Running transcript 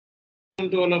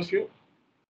To all of you.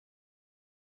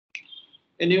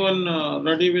 Anyone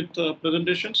ready with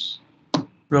presentations?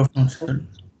 No, sir.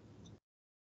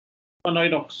 On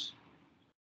iDocs.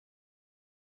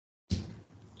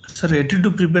 Sir, ready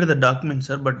to prepare the document,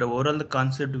 sir, but overall the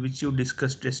concept which you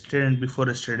discussed yesterday and before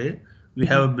yesterday, we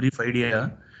have a brief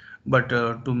idea, but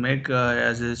to make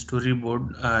as a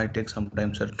storyboard, it takes some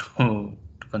time, sir, to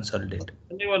consolidate.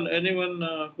 Anyone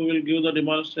who will give the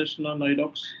demonstration on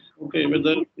iDocs? Okay,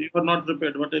 whether you are not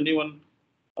prepared, but anyone,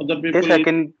 other people. Yes, I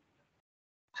can.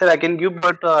 Sir, I can give,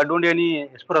 but I don't have any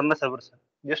export on the server, sir.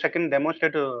 Just I can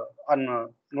demonstrate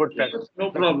on Notepad. Yes, no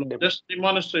problem. Just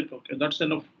demonstrate. Okay, that's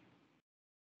enough.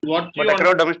 What but you I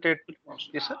cannot demonstrate.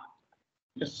 Yes, sir.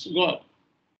 Yes, go on.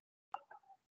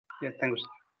 Yeah, thank you,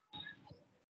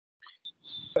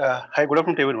 sir. Hi, good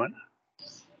afternoon to everyone.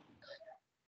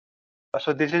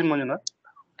 So this is Manjunath.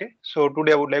 Okay, so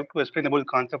today I would like to explain about the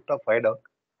concept of IDOC.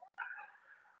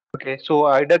 Okay, so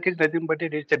IDOC is nothing but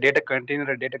it is a data container,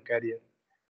 a data carrier.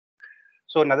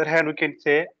 So on the other hand, we can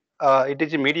say it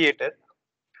is a mediator.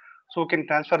 So we can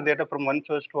transfer data from one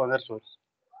source to another source.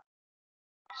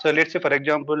 So let's say, for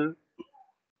example,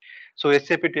 so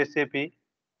SAP to SAP,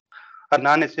 or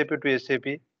non-SAP to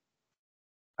SAP,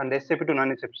 and SAP to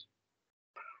non-SAP.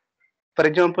 For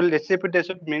example, SAP to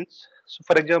SAP means, so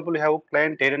for example, you have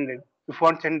client 800. If you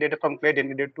want to send data from client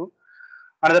 800 to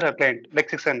another client, like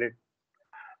 600.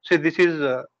 So this is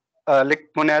like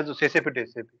known as SAP to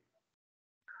SAP.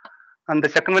 And the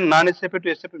second one, non-SAP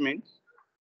to SAP means,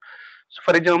 so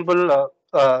for example,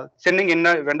 sending in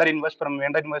a vendor invoice from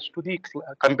vendor invoice to the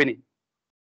company.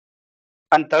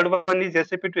 And third one is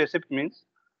SAP to SAP means,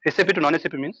 SAP to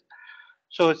non-SAP means,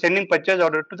 so sending purchase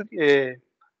order to the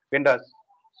vendors.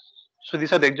 So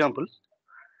these are the examples.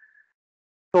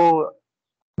 So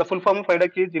the full form of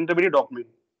IDOC is intermediate document.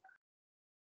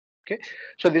 Okay,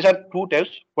 so these are two types.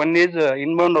 One is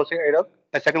inbound IDOC.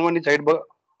 The second one is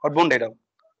outbound IDOC.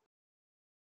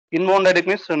 Inbound IDOC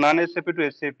means non-SAP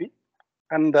to SAP,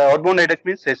 and the outbound IDOC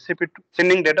means SAP to,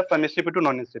 sending data from SAP to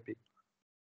non-SAP.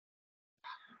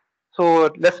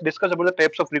 So let's discuss about the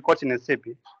types of records in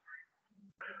SAP.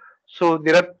 So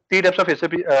there are three types of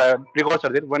SAP records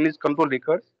are there. One is control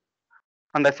records,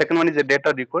 and the second one is a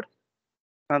data record,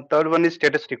 and third one is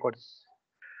status records.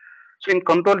 So in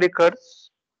control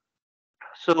records,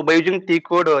 so by using T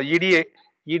code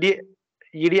EDIDC,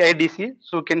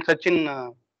 so you can search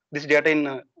in this data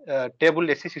in table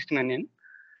SC69N.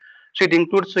 So it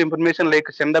includes information like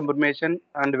sender information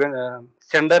and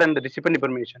sender and recipient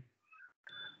information.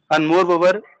 And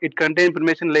moreover, it contains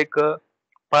information like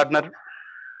partner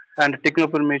and technical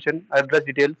information, address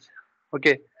details,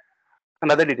 okay,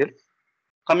 and other details.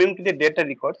 Coming to the data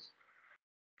records.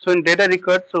 So in data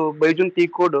records, so by using T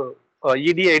code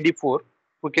EDID4,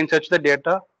 we can search the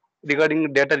data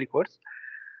regarding data records.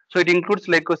 So it includes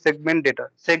like a segment data.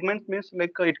 Segment means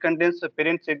like it contains a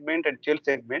parent segment and child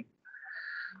segment.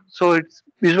 So it's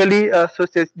usually so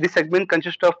this segment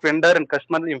consists of vendor and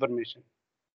customer information.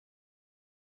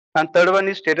 And third one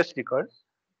is status records.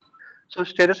 So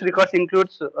status records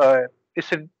includes by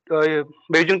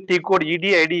using T code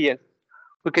EDIDS,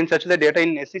 we can search the data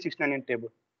in SC69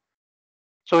 table.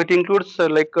 So it includes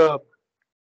whether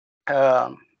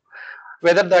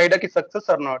the IDOC is success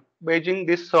or not. By using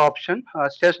this option,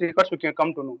 status records we can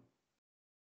come to know.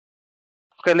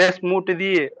 Okay, let's move to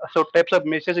the types of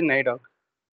messages in IDOC.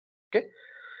 Okay,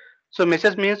 so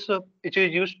message means it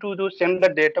is used to send the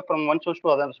data from one source to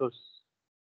other source.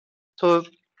 So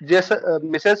just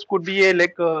message could be a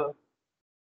like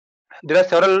there are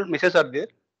several messages are there.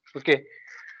 Okay,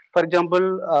 for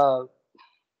example,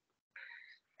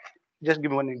 just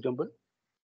give one example.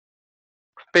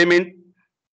 Payment,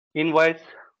 invoice,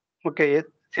 okay,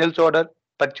 sales order,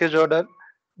 purchase order,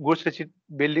 goods receipt,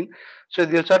 billing. So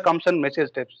these are comes on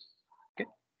message types. Okay.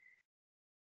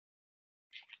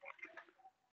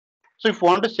 So if you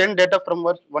want to send data from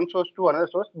one source to another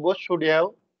source, both should have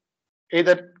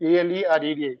either ALE or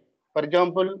EDA. For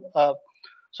example,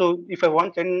 so if I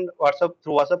want to send WhatsApp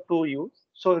through WhatsApp to you,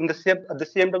 so in the same at the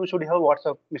same time you should have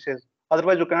WhatsApp message.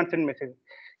 Otherwise, you cannot send message.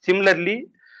 Similarly,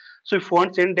 so if you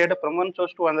want to send data from one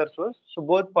source to another source, so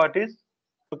both parties,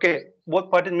 okay, both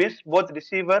parties means both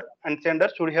receiver and sender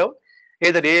should have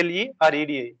either ALE or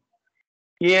EDA.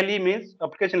 ALE means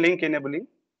application link enabling,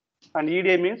 and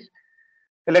EDA means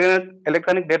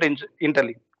electronic data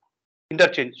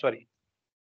interchange. Sorry.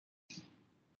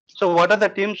 So what are the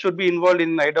teams should be involved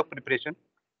in IDOC preparation?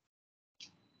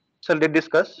 So let's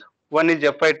discuss. One is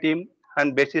FI team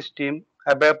and basis team,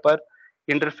 ABAPer,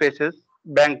 interfaces,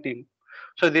 bank team.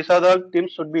 So these are the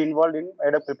teams should be involved in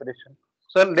IDOC preparation.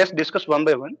 So let's discuss one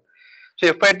by one.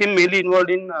 So FI team mainly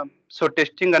involved in so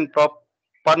testing and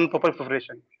partner proper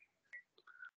preparation.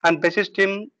 And basis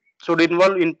team should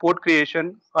involve in port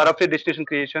creation, RFA destination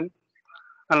creation,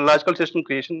 and logical system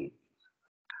creation.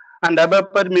 And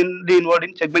developer mainly involved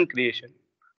in segment creation.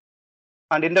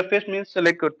 And interface means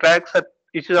like tracks at,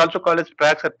 it is also called as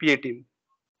tracks at PA team.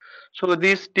 So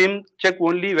this team check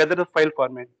only whether the file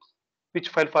format, which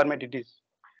file format it is.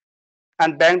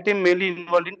 And bank team mainly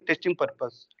involved in testing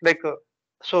purpose. Like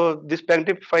so this bank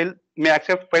team file may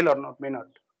accept file or not, may not.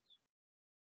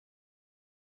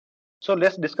 So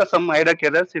let's discuss some IDOC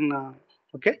errors in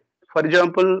okay. For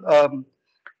example,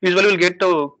 usually we'll get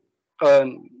to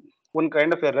one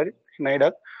kind of error in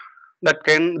IDOC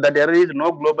that error is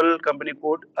no global company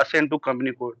code assigned to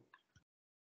company code.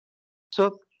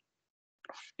 So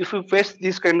if you face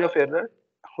this kind of error,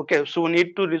 okay, so we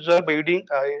need to resolve by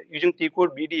using T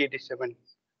code BD87,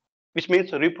 which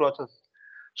means reprocess.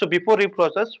 So before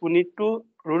reprocess, we need to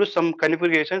do some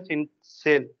configurations in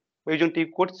Sail by using T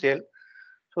code Sail.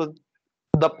 So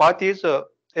the path is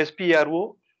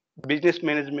SPRO, business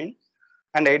management,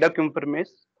 and IDOC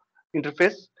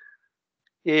interface,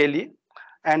 ALE,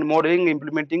 and modeling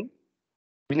implementing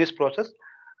business process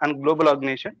and global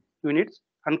organization units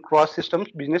and cross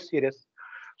systems business areas.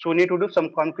 So we need to do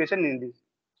some configuration in this.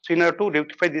 So in order to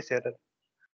rectify this error.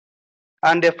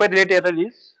 And FI related error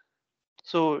is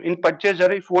so in purchase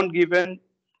error, if one given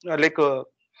like a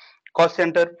cost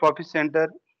center, profit center,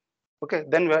 okay,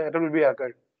 then error will be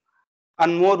occurred.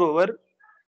 And moreover,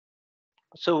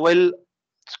 so while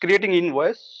creating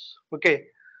invoice, okay,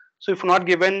 so if not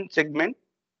given segment,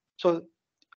 so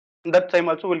that time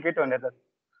also will get an error.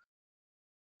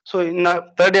 So in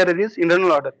third error is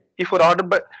internal order. If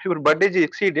your budget is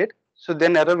exceeded, so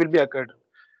then error will be occurred.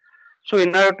 So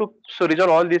in order to resolve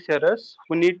all these errors,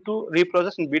 we need to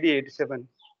reprocess in BD87.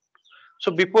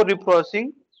 So before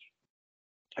reprocessing,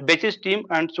 basis team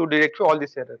and should rectify all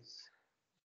these errors.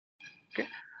 Okay.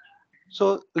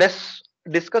 So let's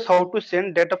discuss how to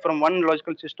send data from one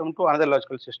logical system to another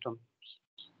logical system.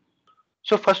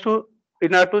 So first,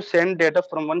 in order to send data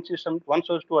from one system, one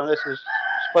source to another system,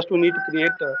 first we need to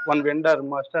create one vendor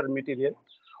master material.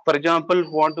 For example, if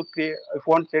we want to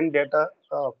send data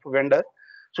to vendor,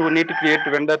 so we need to create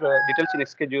vendor details in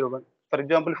XK01. For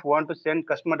example, if we want to send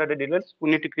customer data details, we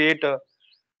need to create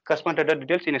customer data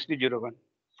details in SD01.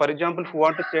 For example, if we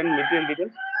want to send material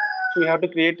details, so we have to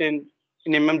create in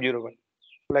MM01,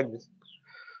 like this.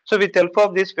 So with help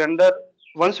of this vendor,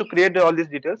 once you create all these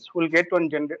details, we'll get one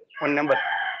number.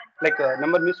 Like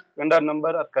number means vendor number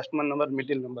or customer number,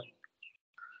 material number.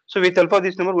 So with help of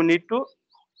this number, we need to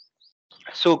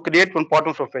create one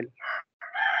partner profile.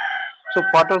 So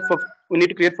we need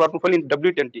to create partner profile in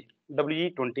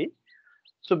WE20.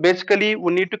 So basically,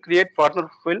 we need to create partner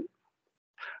profile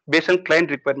based on client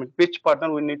requirement, which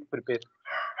partner we need to prepare.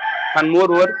 And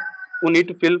moreover, we need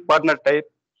to fill partner type,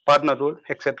 partner role,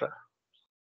 etc.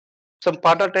 Some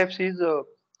partner types is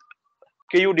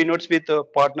KU denotes with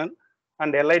partner,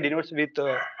 and LI denotes with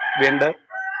vendor,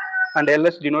 and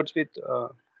LS denotes with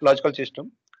logical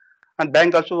system, and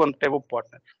bank also one type of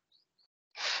partner.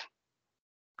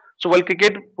 So while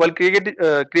creating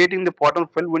the partner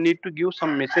file, we need to give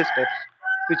some message steps,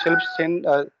 which helps send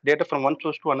data from one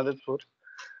source to another source.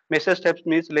 Message steps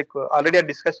means like already I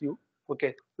discussed you,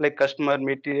 okay, like customer,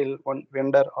 material, one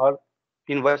vendor, or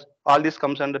invoice. All this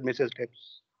comes under message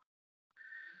steps.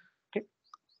 Okay.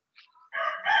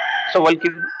 So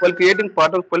while creating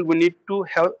partner file, we need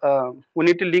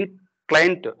to link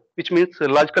client, which means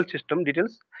logical system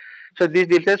details. So these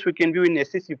details we can view in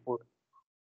SCC4.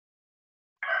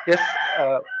 Yes,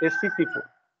 SCC4.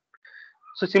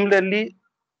 So similarly,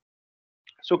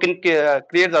 so can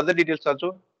create other details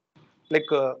also,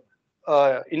 like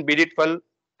in BD12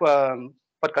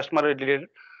 for customer related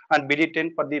and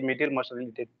BD10 for the material master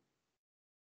related.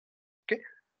 Okay.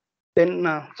 Then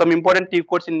some important T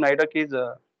codes in IDOC is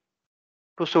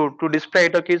to display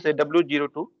IDOC is a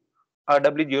W02, or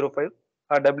W05,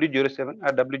 or W07,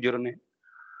 or W09.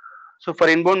 So for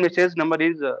inbound message number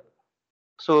is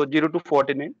 0 to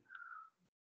 49.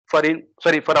 For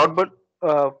outbound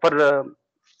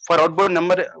for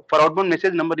outbound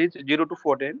message number is 0 to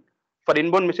 14. For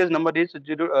inbound message number is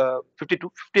 50 to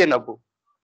 50 and above.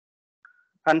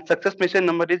 And success message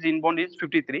number is inbound is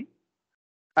 53,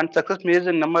 and success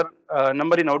message number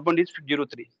in outbound is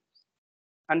 03,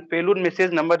 and payload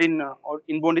message number in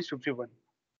inbound is 51.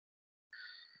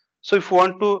 So if you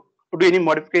want to do any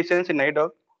modifications in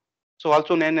IDOC, so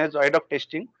also known as IDOC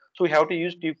testing, so we have to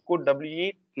use T code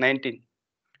WE19.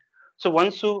 So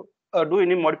once you do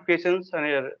any modifications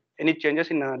and any changes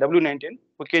in W19,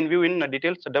 we can view in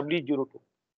details W02.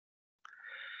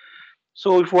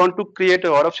 So if you want to create a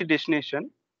RFC destination,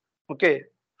 okay,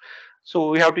 so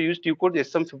we have to use T code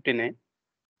SM59.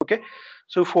 Okay,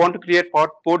 so if you want to create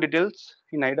port details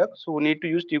in IDOC, so we need to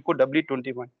use T code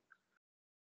W21.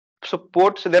 So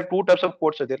ports, there are two types of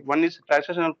ports are there. One is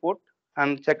transactional port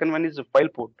and second one is a file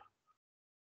port.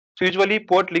 So usually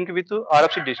port link with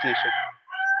RFC destination.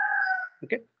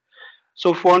 Okay,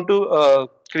 so if you want to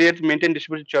create maintain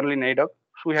distributed channel in IDOC,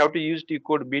 so we have to use T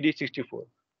code BD64.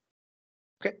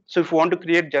 Okay, so if you want to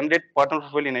create generate partner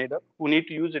profile in IDOC, we need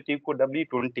to use the T code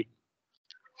W20.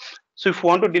 So if you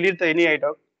want to delete the any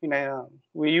IDOC,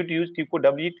 we need to use T code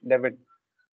W11.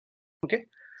 Okay,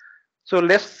 so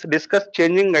let's discuss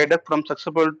changing IDOC from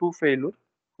successful to failure,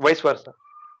 vice versa.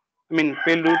 I mean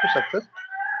failure to success.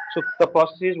 So the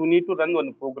process is we need to run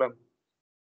one program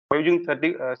by using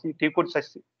T code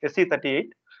SC38.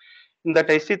 In that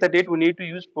SC38, we need to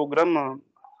use program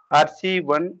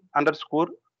RC1 underscore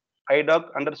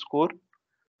IDOC underscore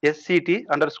SCT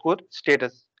underscore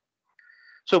status.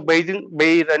 So by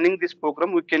running this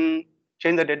program, we can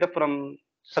change the data from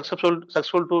successful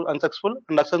to unsuccessful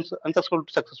and unsuccessful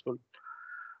to successful.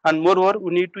 And moreover,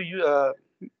 we need to use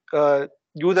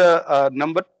the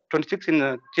number 26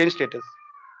 in change status.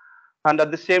 And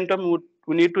at the same time,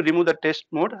 we need to remove the test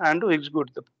mode and to execute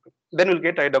the program. Then we'll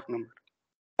get IDOC number.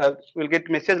 We'll get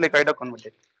message like IDOC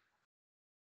converted.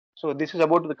 So this is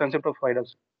about the concept of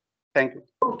IDOC. Thank you.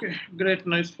 Okay, great,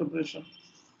 nice preparation.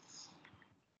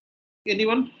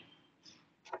 Anyone?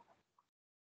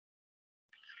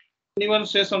 Anyone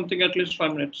say something at least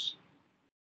 5 minutes?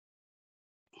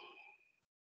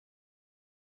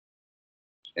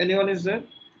 Anyone is there?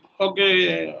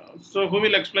 Okay, so who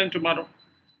will explain tomorrow?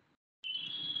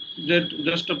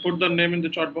 Just to put the name in the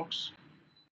chat box.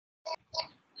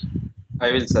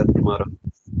 I will, sir, tomorrow.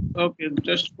 Okay,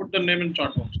 just put the name in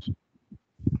chat box.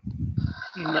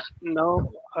 Now,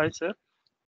 hi sir.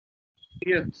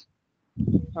 Yes.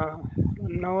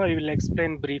 Now I will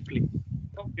explain briefly.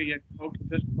 Okay, yeah. Okay,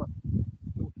 just one.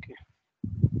 Okay.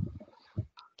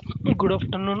 Good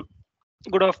afternoon.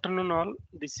 Good afternoon, all.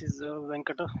 This is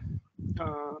Venkata.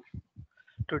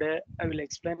 Today I will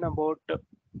explain about a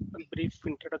brief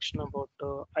introduction about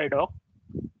IDOC.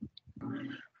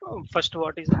 First,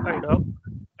 what is IDOC?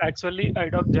 Actually,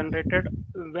 IDOC generated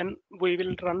when we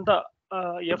will run the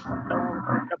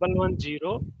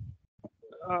F110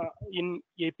 in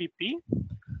APP.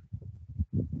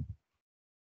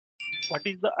 What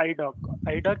is the IDOC?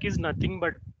 IDOC is nothing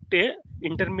but a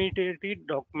intermediary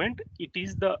document. It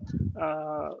is the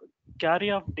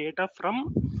carry of data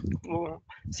from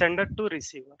sender to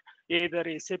receiver, either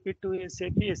SAP to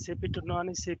SAP, SAP to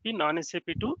non-SAP,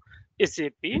 non-SAP to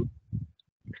SAP.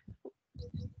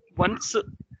 Once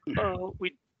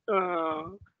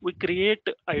we create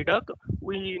IDOC,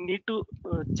 we need to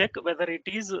check whether it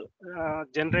is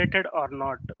generated or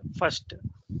not first.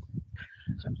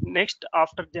 Next,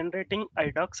 after generating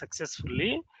IDOC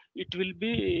successfully, it will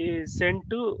be sent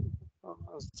to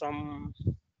some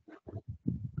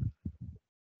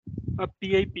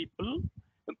PI people.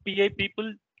 PI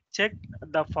people check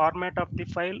the format of the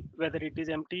file, whether it is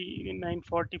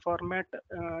MT940 format,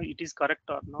 it is correct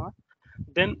or not.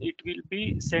 Then it will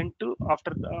be sent to,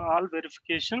 after all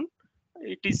verification,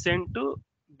 it is sent to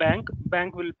bank.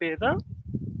 Bank will pay the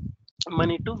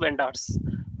money to vendors.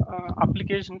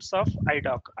 Applications of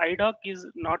IDOC. IDOC is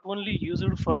not only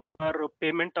used for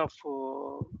payment of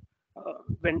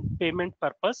when payment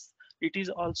purpose, it is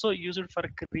also used for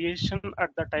creation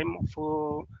at the time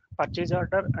of purchase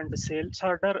order and sales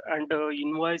order and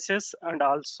invoices, and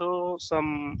also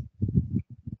some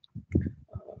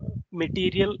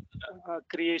material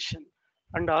creation.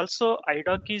 And also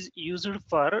IDOC is used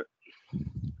for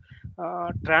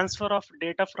transfer of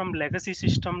data from legacy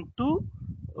system to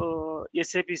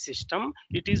SAP system.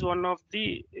 It is one of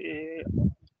the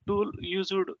tool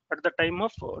used at the time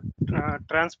of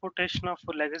transportation of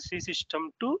legacy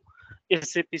system to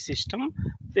SAP system.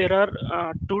 There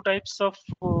are two types of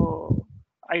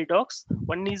IDOCs.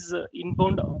 One is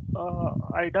inbound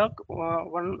IDOC.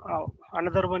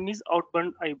 Another one is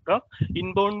outbound IDOC.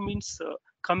 Inbound means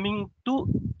coming to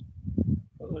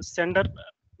sender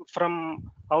from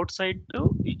outside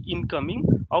to incoming.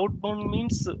 Outbound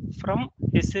means from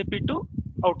SAP to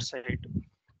outside.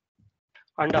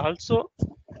 And also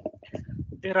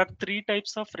there are three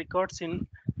types of records in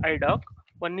IDOC.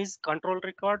 One is control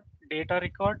record, data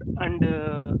record, and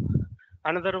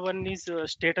another one is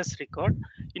status record.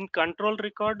 In control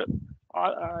record,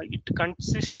 it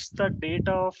consists the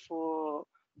data of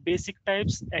basic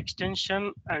types,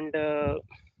 extension, and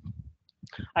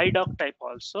IDOC type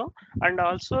also, and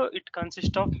also it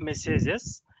consists of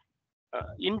messages.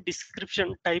 in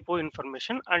description typo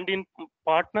information, and in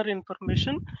partner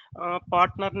information,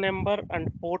 partner number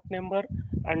and port number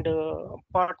and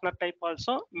partner type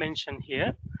also mentioned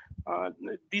here.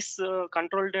 This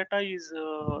control data is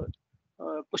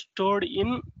stored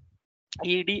in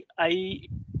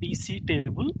EDIDC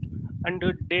table, and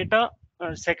data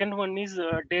second one is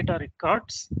data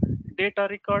records. Data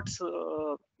records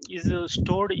is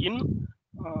stored in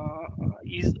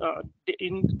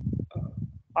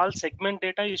all segment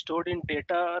data is stored in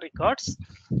data records.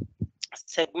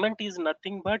 Segment is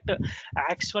nothing but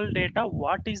actual data,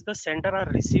 what is the sender or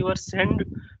receiver send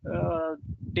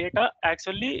data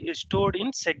actually is stored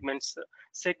in segments.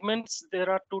 Segments, there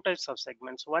are two types of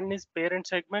segments. One is parent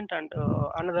segment and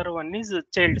another one is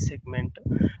child segment.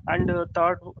 And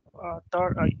third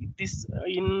this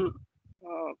in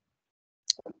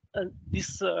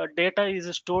this data is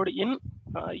stored in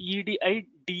EDI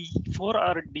D4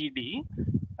 or DD,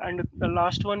 and the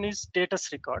last one is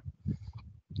status record.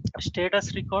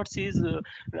 Status records is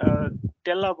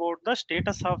tell about the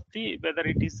status of the whether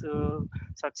it is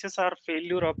success or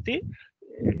failure of the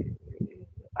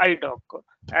IDOC.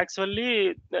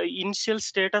 Actually, the initial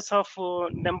status of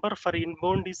number for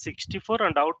inbound is 64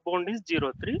 and outbound is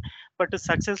 03, but the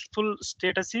successful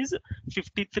status is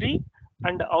 53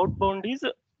 and outbound is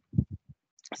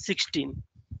 16.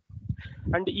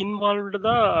 And involved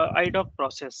the IDOC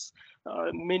process.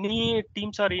 Many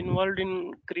teams are involved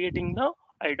in creating the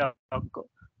IDOC.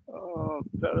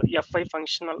 The FI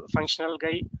functional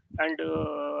guy and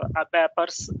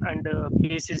ABAPers and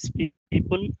basis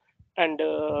people and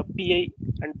PI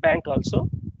and bank also.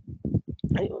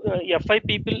 FI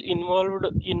people involved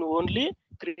in only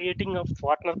creating a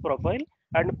partner profile,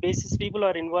 and basis people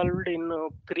are involved in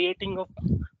creating of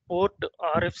port,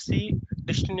 RFC,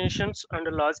 destinations and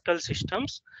logical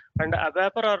systems, and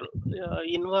ABAPer are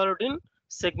involved in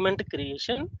segment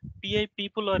creation. PI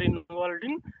people are involved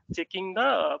in checking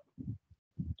the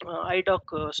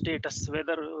IDOC status,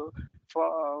 whether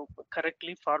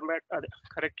correctly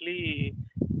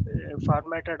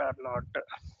formatted or not.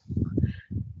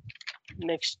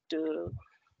 Next,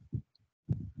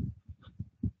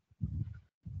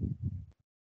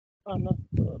 another.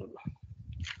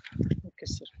 Okay,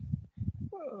 sir.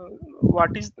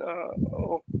 What is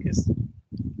okay, sir.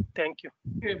 Thank you.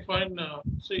 Okay, fine.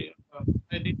 See,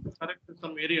 I need to correct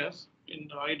some areas in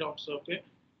IDOCs. Okay,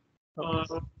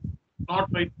 not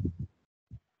right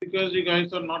because you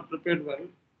guys are not prepared well.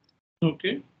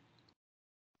 Okay,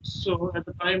 so at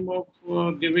the time of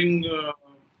giving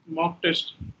mock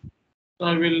test,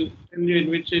 I will tell you in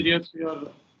which areas you are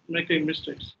making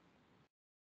mistakes.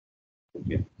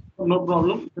 Okay, so no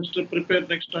problem. Just to prepare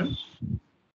next time.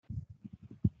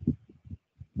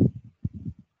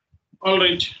 All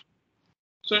right.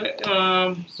 So,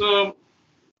 so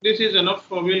this is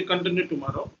enough. We'll continue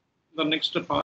tomorrow. The next part.